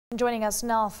Joining us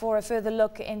now for a further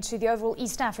look into the overall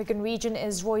East African region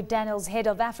is Roy Daniels, Head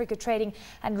of Africa Trading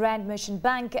and Rand Merchant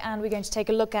Bank, and we're going to take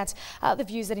a look at the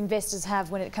views that investors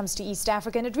have when it comes to East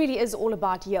Africa. And it really is all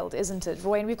about yield, isn't it,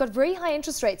 Roy? And we've got very high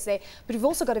interest rates there, but we've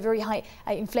also got a very high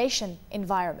inflation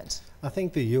environment. I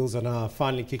think the yields are now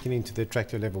finally kicking into the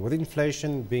attractive level, with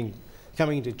inflation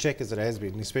coming into check as it has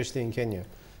been, especially in Kenya.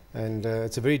 And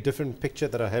it's a very different picture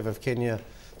that I have of Kenya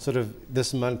sort of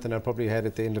this month than I probably had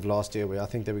at the end of last year, where I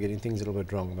think they were getting things a little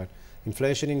bit wrong. But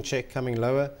inflation in check, coming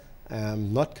lower,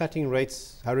 not cutting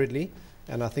rates hurriedly,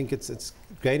 and I think it's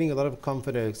gaining a lot of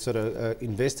confidence, sort of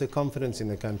investor confidence in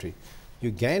the country.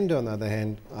 Uganda, on the other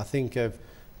hand, I think have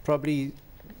probably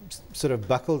sort of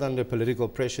buckled under political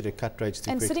pressure to cut rates too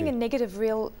quickly. And sitting in negative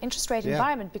real interest rate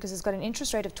environment, because it's got an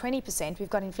interest rate of 20%, we've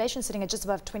got inflation sitting at just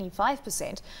above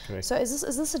 25%. Correct. So is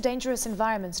this a dangerous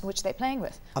environment in which they're playing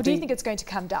with? Or do you think it's going to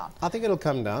come down? I think it'll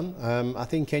come down. I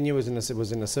think Kenya was in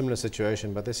a similar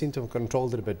situation, but they seem to have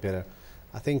controlled it a bit better.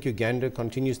 I think Uganda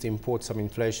continues to import some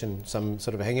inflation, some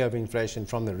sort of hangover inflation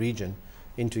from the region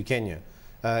into Kenya.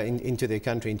 Into their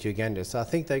country, into Uganda. So I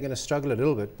think they're going to struggle a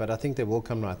little bit, but I think they will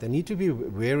come right. They need to be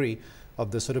wary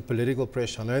of the sort of political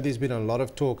pressure. I know there's been a lot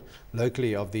of talk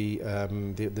locally of the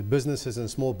businesses and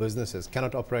small businesses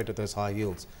cannot operate at those high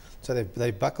yields. So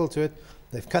they've buckled to it.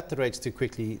 They've cut the rates too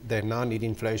quickly. They now need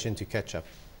inflation to catch up.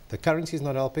 The currency is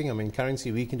not helping. I mean,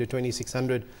 currency weakened to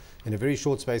 2,600 in a very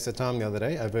short space of time the other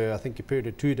day. Over, I think, a period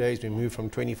of 2 days, we moved from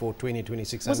 2,420 to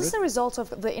 2,600. Was this the result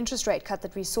of the interest rate cut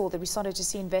that we saw, that we started to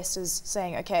see investors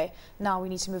saying, okay, now we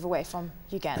need to move away from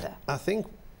Uganda? I think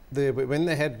when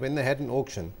they had an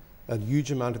auction, a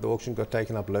huge amount of the auction got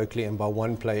taken up locally and by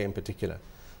one player in particular.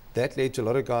 That led to a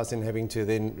lot of guys then having to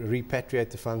then repatriate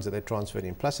the funds that they transferred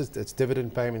in. Plus, it's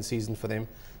dividend payment season for them.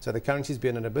 So the currency's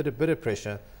been under a bit of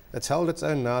pressure. It's held its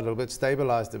own now, a little bit,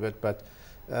 stabilized a bit, but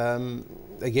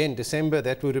again, December,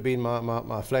 that would have been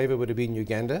my flavor would have been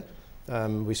Uganda.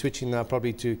 We're switching now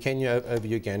probably to Kenya over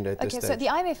Uganda at this stage. So the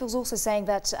IMF was also saying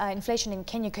that inflation in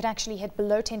Kenya could actually hit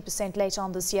below 10% later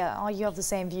on this year. Are you of the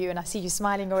same view? And I see you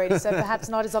smiling already, so perhaps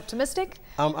not as optimistic?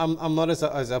 I'm not as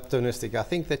optimistic. I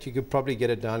think that you could probably get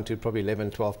it down to probably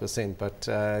 11, 12%,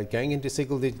 but going into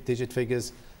single-digit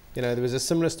figures, you know, there was a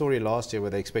similar story last year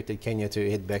where they expected Kenya to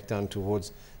head back down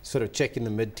towards sort of check in the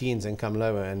mid-teens and come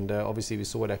lower, and obviously we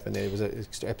saw what happened there. It was an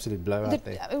absolute blowout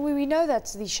there. We know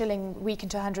that the shilling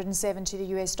weakened to 107 to the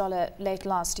US dollar late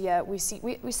last year. We're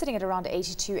sitting at around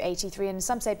 82, 83, and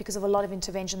some say because of a lot of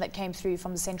intervention that came through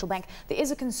from the central bank. There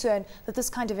is a concern that this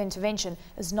kind of intervention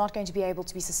is not going to be able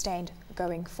to be sustained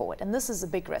going forward, and this is a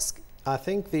big risk. I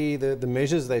think the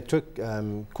measures they took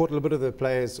caught a little bit of the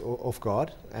players off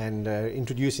guard, and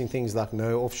introducing things like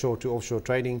no offshore to offshore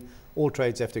trading, all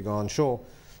trades have to go onshore.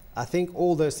 I think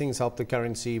all those things helped the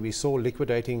currency. We saw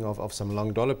liquidating of some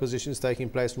long dollar positions taking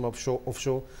place from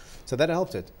offshore, so that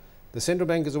helped it. The central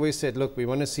bank has always said, look, we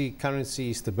want to see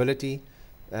currency stability.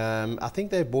 I think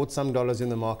they've bought some dollars in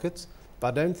the markets, but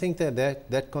I don't think they're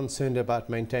that concerned about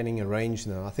maintaining a range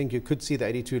now. I think you could see the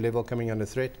 82 level coming under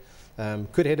threat.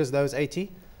 Could head as low as 80,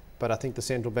 but I think the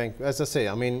central bank, as I say,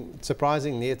 I mean,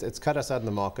 surprisingly, it's cut us out of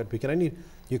the market.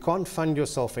 You can't fund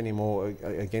yourself anymore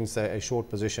against a short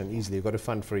position easily. You've got to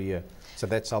fund for a year. So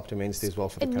that's helped immensely as well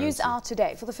for the currency. News out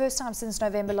today. For the first time since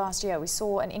November last year, we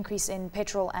saw an increase in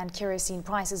petrol and kerosene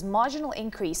prices, marginal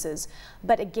increases,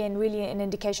 but again, really an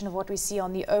indication of what we see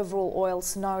on the overall oil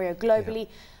scenario globally.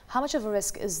 Yeah. How much of a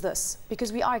risk is this?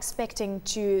 Because we are expecting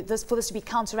for this to be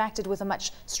counteracted with a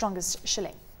much stronger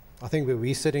shilling. I think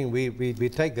we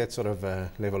take that sort of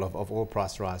level of oil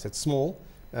price rise. It's small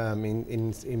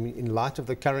in light of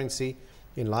the currency,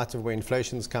 in light of where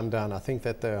inflation's come down. I think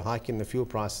that the hike in the fuel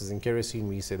prices and kerosene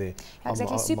we see there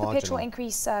exactly. Super petrol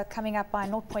increase coming up by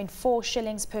 0.4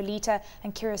 shillings per litre,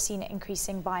 and kerosene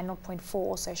increasing by 0.4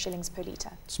 also shillings per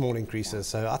litre. Small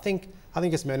increases. Yeah. So I think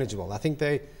it's manageable. I think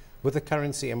with the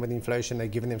currency and with inflation, they're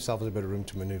giving themselves a bit of room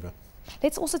to maneuver.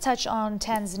 Let's also touch on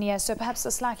Tanzania. So perhaps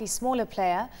a slightly smaller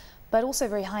player, but also a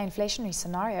very high inflationary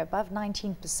scenario, above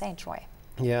 19%, Roy.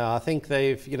 Yeah, I think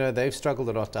they've struggled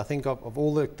a lot. I think of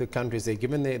all the countries there,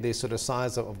 given their sort of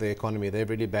size of the economy, they've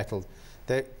really battled.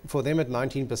 For them at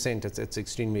 19%, it's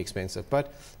extremely expensive.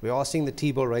 But we are seeing the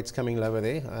T-bill rates coming lower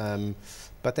there.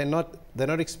 But they're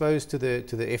not exposed to the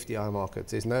FDI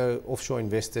markets. There's no offshore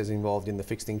investors involved in the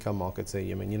fixed income markets there.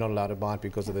 I mean, you're not allowed to buy it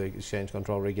because of the exchange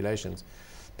control regulations.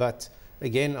 But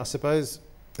again, I suppose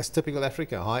it's typical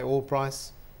Africa: high oil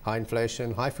price, high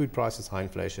inflation, high food prices, high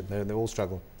inflation. They all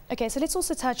struggle. Okay, so let's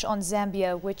also touch on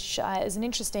Zambia, which is an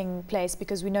interesting place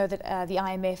because we know that the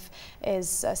IMF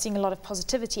is seeing a lot of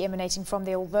positivity emanating from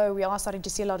there, although we are starting to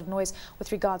see a lot of noise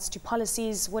with regards to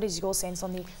policies. What is your sense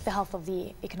on the health of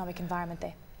the economic environment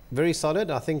there? Very solid.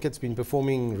 I think it's been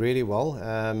performing really well.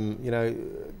 You know,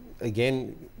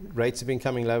 again, rates have been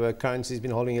coming lower, currency's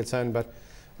been holding its own, but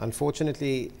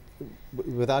unfortunately,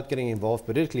 without getting involved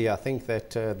politically, I think that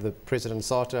the President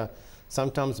Sata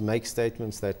sometimes makes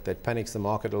statements that panics the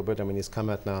market a little bit. I mean, he's come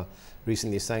out now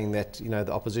recently saying that, you know,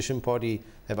 the opposition party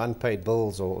have unpaid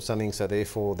bills or something, so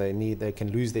therefore they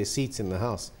can lose their seats in the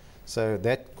House. So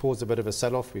that caused a bit of a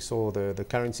sell-off. We saw the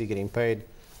currency getting paid.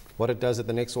 What it does at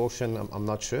the next auction, I'm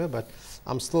not sure, but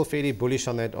I'm still fairly bullish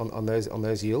on that on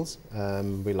those yields.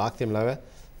 We like them lower.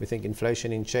 We think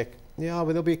inflation in check. Yeah, well,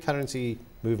 there'll be currency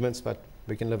movements, but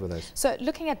we can live with those. So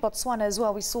looking at Botswana as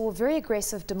well, we saw very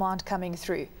aggressive demand coming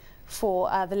through for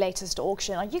the latest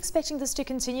auction. Are you expecting this to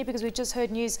continue? Because we've just heard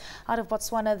news out of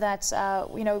Botswana that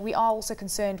you know, we are also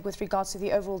concerned with regards to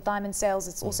the overall diamond sales.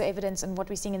 It's also evident in what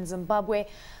we're seeing in Zimbabwe.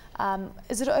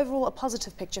 Is it overall a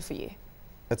positive picture for you?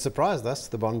 It surprised us,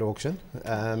 the bond auction,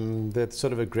 the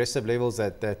sort of aggressive levels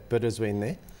that bidders were in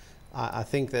there. I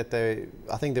think they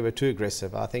were too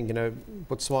aggressive. I think, you know,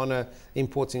 Botswana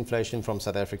imports inflation from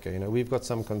South Africa. You know, we've got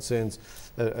some concerns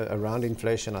around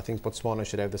inflation. I think Botswana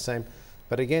should have the same.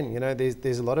 But again, you know,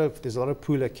 there's a lot of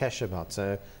pooler cash about.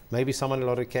 So maybe someone had a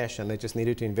lot of cash and they just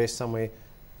needed to invest somewhere.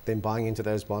 Then buying into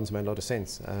those bonds made a lot of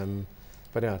sense.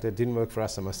 But yeah, it didn't work for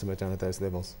us, I must admit, down at those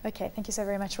levels. Okay, thank you so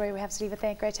very much, Roy. We have to leave it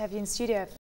there. Great to have you in studio.